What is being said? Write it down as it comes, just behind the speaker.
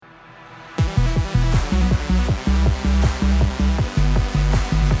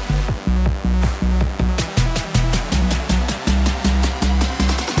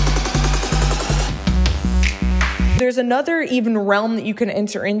there's another even realm that you can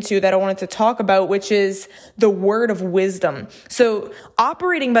enter into that I wanted to talk about, which is the word of wisdom. So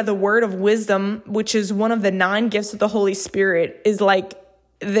operating by the word of wisdom, which is one of the 9 gifts of the Holy Spirit, is like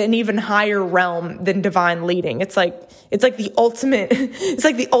an even higher realm than divine leading. It's like the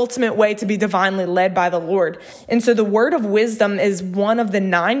ultimate way to be divinely led by the Lord. And so the word of wisdom is one of the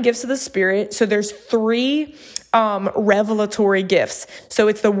 9 gifts of the Spirit. So there's 3 revelatory gifts. So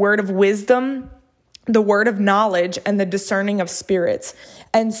it's the word of wisdom, the word of knowledge, and the discerning of spirits.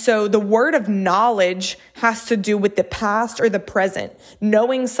 And so the word of knowledge has to do with the past or the present,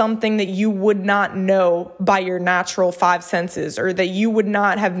 knowing something that you would not know by your natural 5 senses, or that you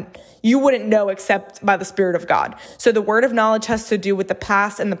wouldn't know except by the Spirit of God. So the word of knowledge has to do with the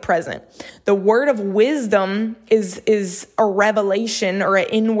past and the present. The word of wisdom is a revelation or an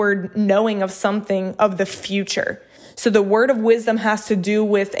inward knowing of something of the future. So the word of wisdom has to do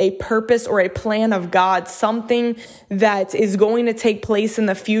with a purpose or a plan of God, something that is going to take place in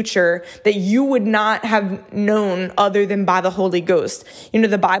the future that you would not have known other than by the Holy Ghost.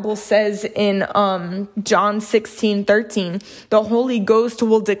 The Bible says in John 16:13, the Holy Ghost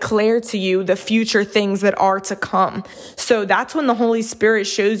will declare to you the future things that are to come. So that's when the Holy Spirit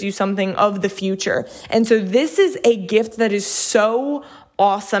shows you something of the future. And so this is a gift that is so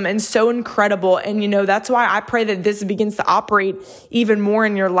awesome and so incredible. And, that's why I pray that this begins to operate even more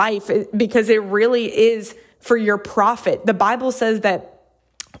in your life, because it really is for your profit. The Bible says that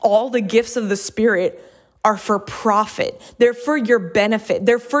all the gifts of the Spirit are for profit. They're for your benefit.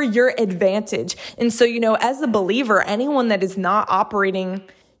 They're for your advantage. And so, as a believer, anyone that is not operating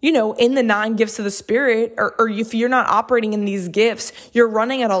in the 9 gifts of the Spirit, or if you're not operating in these gifts, you're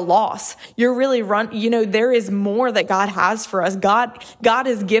running at a loss. You're really there is more that God has for us. God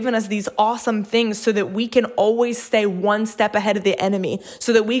has given us these awesome things so that we can always stay one step ahead of the enemy,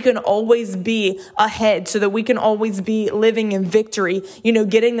 so that we can always be ahead, so that we can always be living in victory,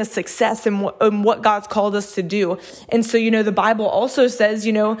 getting the success in what God's called us to do. And so, the Bible also says,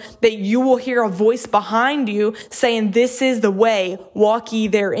 that you will hear a voice behind you saying, "This is the way, walk ye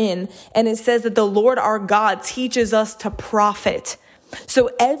therein." And it says that the Lord our God teaches us to profit. So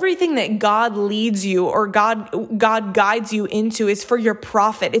everything that God leads you or God guides you into is for your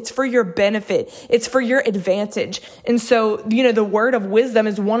profit. It's for your benefit. It's for your advantage. And so, the word of wisdom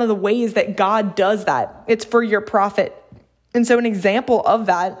is one of the ways that God does that. It's for your profit. And so an example of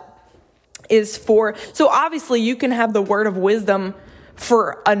that is so obviously you can have the word of wisdom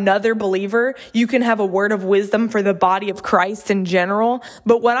for another believer. You can have a word of wisdom for the body of Christ in general.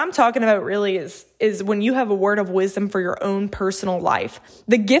 But what I'm talking about really is when you have a word of wisdom for your own personal life.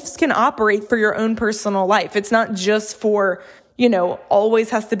 The gifts can operate for your own personal life. It's not just for, always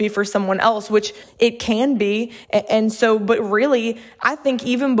has to be for someone else, which it can be. And so, but really, I think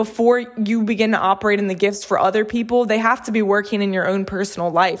even before you begin to operate in the gifts for other people, they have to be working in your own personal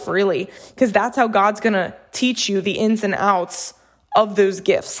life, really, because that's how God's going to teach you the ins and outs of those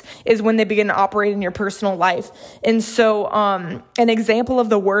gifts, is when they begin to operate in your personal life. And so an example of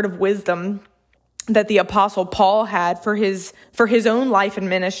the word of wisdom that the Apostle Paul had for his own life and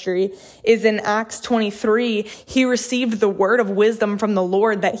ministry is in Acts 23. He received the word of wisdom from the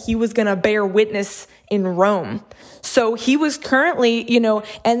Lord that he was going to bear witness in Rome. So he was currently,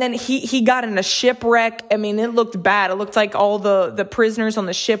 and then he got in a shipwreck. I mean, it looked bad. It looked like all the prisoners on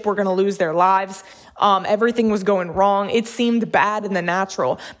the ship were going to lose their lives. Everything was going wrong. It seemed bad in the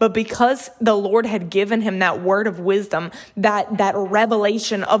natural, but because the Lord had given him that word of wisdom, that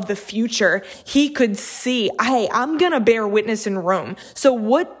revelation of the future, he could see, hey, I'm going to bear witness in Rome. So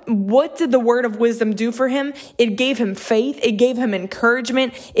what did the word of wisdom do for him? It gave him faith. It gave him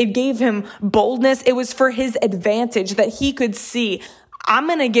encouragement. It gave him boldness. It was for his advantage that he could see, I'm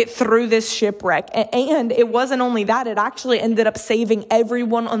going to get through this shipwreck. And it wasn't only that, it actually ended up saving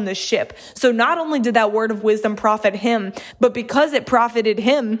everyone on the ship. So not only did that word of wisdom profit him, but because it profited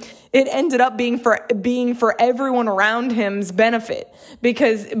him, it ended up being for everyone around him's benefit.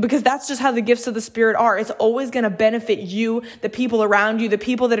 Because that's just how the gifts of the Spirit are. It's always going to benefit you, the people around you, the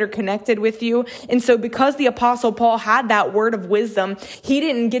people that are connected with you. And so because the Apostle Paul had that word of wisdom, he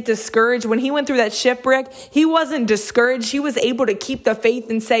didn't get discouraged. When he went through that shipwreck, he wasn't discouraged. He was able to keep the faith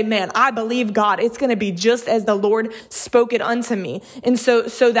and say, man, I believe God. It's going to be just as the Lord spoke it unto me. And so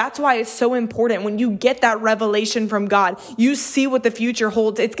that's why it's so important when you get that revelation from God, you see what the future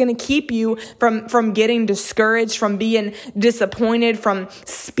holds. It's going to keep you from getting discouraged, from being disappointed, from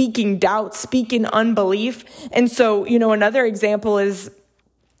speaking doubt, speaking unbelief. And so, another example is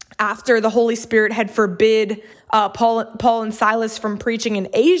after the Holy Spirit had forbid Paul and Silas from preaching in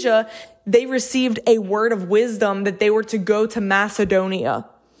Asia, they received a word of wisdom that they were to go to Macedonia.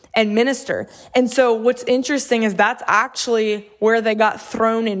 and minister. And so what's interesting is that's actually where they got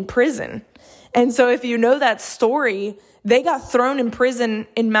thrown in prison. And so if you know that story, they got thrown in prison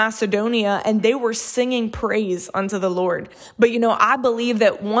in Macedonia and they were singing praise unto the Lord. But I believe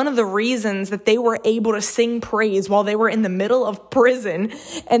that one of the reasons that they were able to sing praise while they were in the middle of prison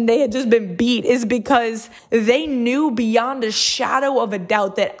and they had just been beat is because they knew beyond a shadow of a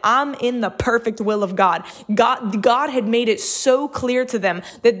doubt that I'm in the perfect will of God. God had made it so clear to them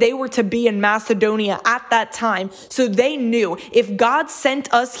that they were to be in Macedonia at that time. So they knew if God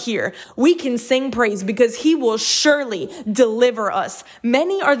sent us here, we can sing praise because he will surely deliver us.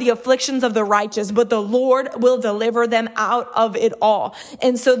 Many are the afflictions of the righteous, but the Lord will deliver them out of it all.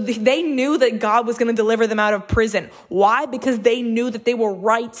 And so they knew that God was going to deliver them out of prison. Why? Because they knew that they were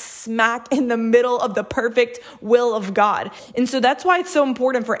right smack in the middle of the perfect will of God. And so that's why it's so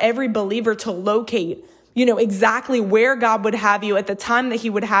important for every believer to locate exactly where God would have you at the time that he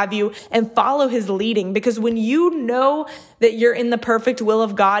would have you and follow his leading. Because when you know that you're in the perfect will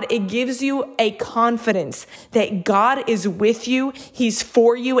of God, it gives you a confidence that God is with you, he's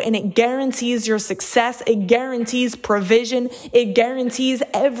for you, and it guarantees your success. It guarantees provision. It guarantees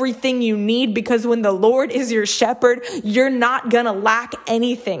everything you need, because when the Lord is your shepherd, you're not gonna lack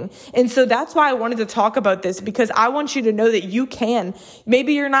anything. And so that's why I wanted to talk about this, because I want you to know that you can.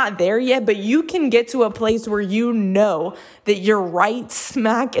 Maybe you're not there yet, but you can get to a place where you know that you're right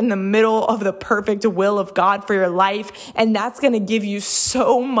smack in the middle of the perfect will of God for your life. And that's going to give you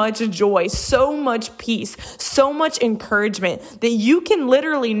so much joy, so much peace, so much encouragement that you can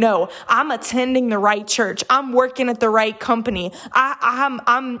literally know I'm attending the right church. I'm working at the right company.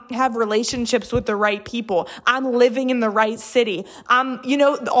 I'm have relationships with the right people. I'm living in the right city.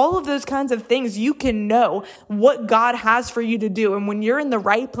 All of those kinds of things, you can know what God has for you to do. And when you're in the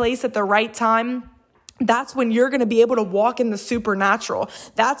right place at the right time, that's when you're going to be able to walk in the supernatural.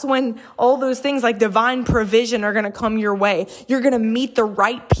 That's when all those things like divine provision are going to come your way. You're going to meet the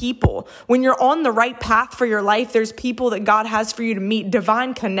right people. When you're on the right path for your life, there's people that God has for you to meet,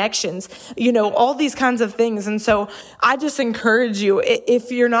 divine connections, all these kinds of things. And so I just encourage you,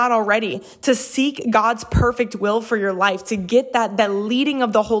 if you're not already, to seek God's perfect will for your life, to get that leading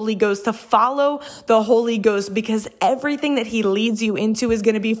of the Holy Ghost, to follow the Holy Ghost, because everything that he leads you into is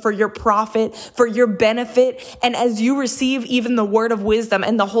going to be for your profit, for your benefit. And as you receive even the word of wisdom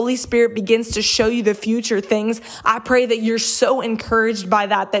and the Holy Spirit begins to show you the future things, I pray that you're so encouraged by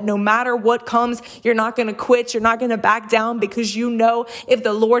that no matter what comes, you're not going to quit. You're not going to back down, because you know if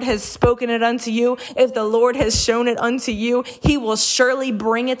the Lord has spoken it unto you, if the Lord has shown it unto you, he will surely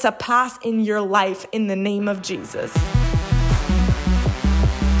bring it to pass in your life in the name of Jesus.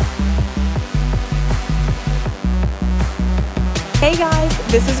 Hey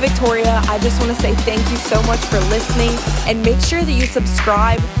guys, this is Victoria. I just want to say thank you so much for listening, and make sure that you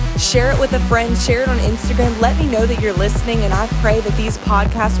subscribe, share it with a friend, share it on Instagram. Let me know that you're listening, and I pray that these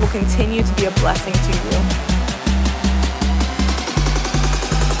podcasts will continue to be a blessing to you.